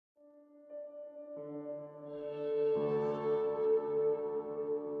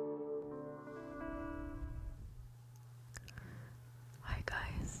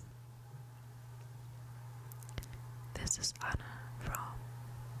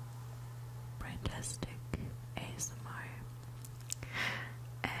fantastic ASMR.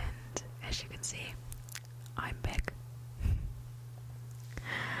 And as you can see, I'm back.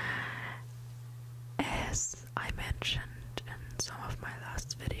 As I mentioned in some of my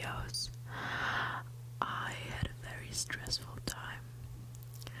last videos, I had a very stressful time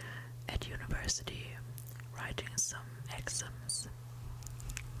at university writing some exams,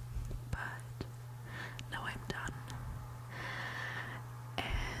 but now I'm done,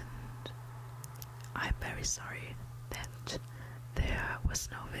 and I'm very sorry that there was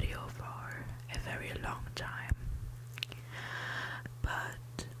no video for a very long time,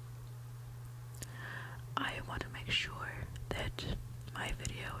 but I want to make sure that my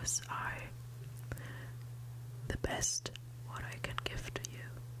videos are the best what I can give to you.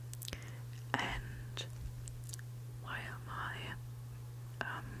 And while my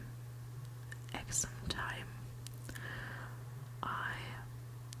exam time, I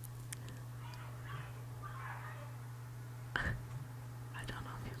don't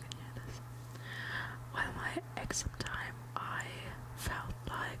know if you can hear this. While my exam time, I felt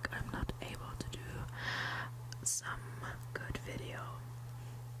like I'm not able to do some good video.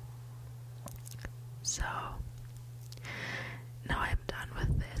 So now I'm done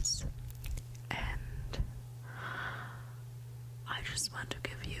with this, and I just want to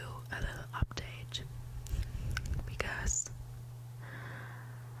give you a little update because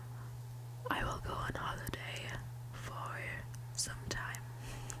I will go on holiday for some time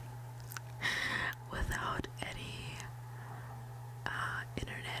without any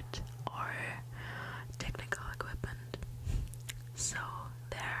internet or technical equipment. So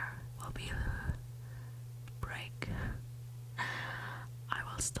there will be a little break. I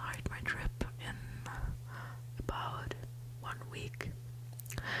will start my trip in about 1 week,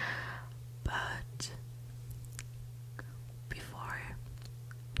 but before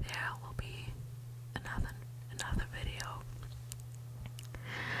there will be another video.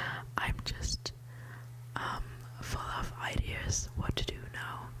 I'm just full of ideas what to do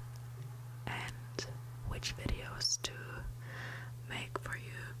now and which videos to make for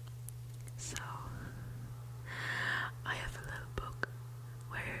you. So I have a little book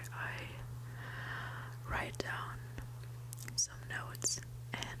where I write down some notes,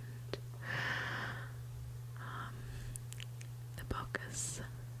 and the book is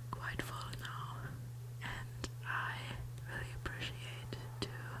quite full now, and I really appreciate to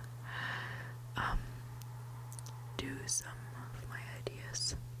do some of my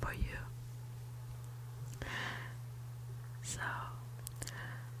ideas for you. So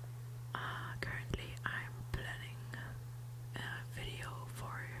currently I'm planning a video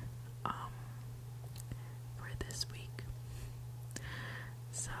for this week.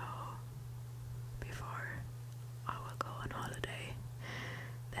 So before I will go on holiday,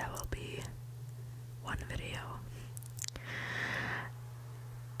 there will be one video,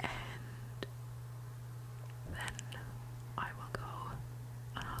 and then I will go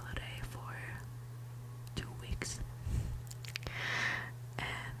on holiday for 2 weeks, and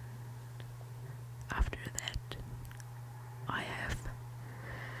after that I have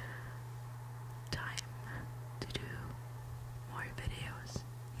time to do more videos,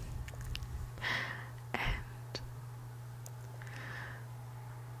 and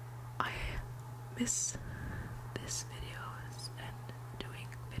I miss these videos and doing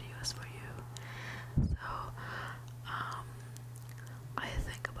videos for you. So I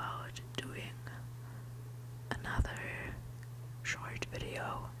think about doing another short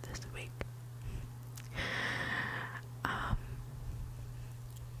video this week.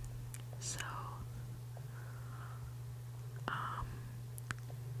 So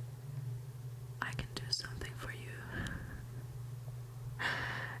I can do something for you,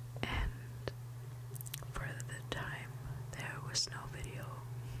 and for the time there was no video,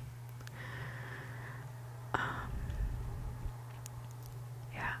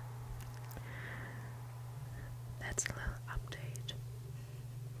 yeah, that's a little update.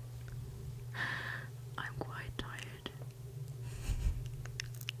 I'm quite tired.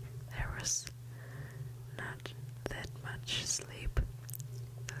 There was not that much sleep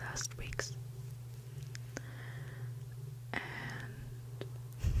the last weeks, and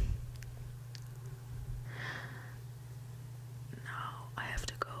now I have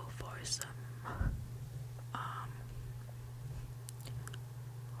to go for some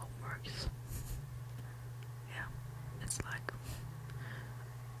homeworks. Yeah, it's like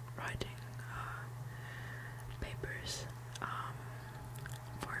writing papers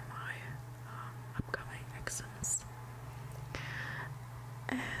for my upcoming exams.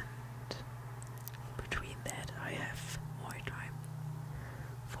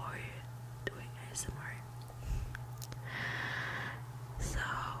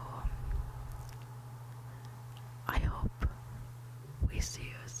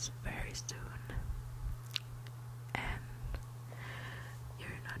 very soon.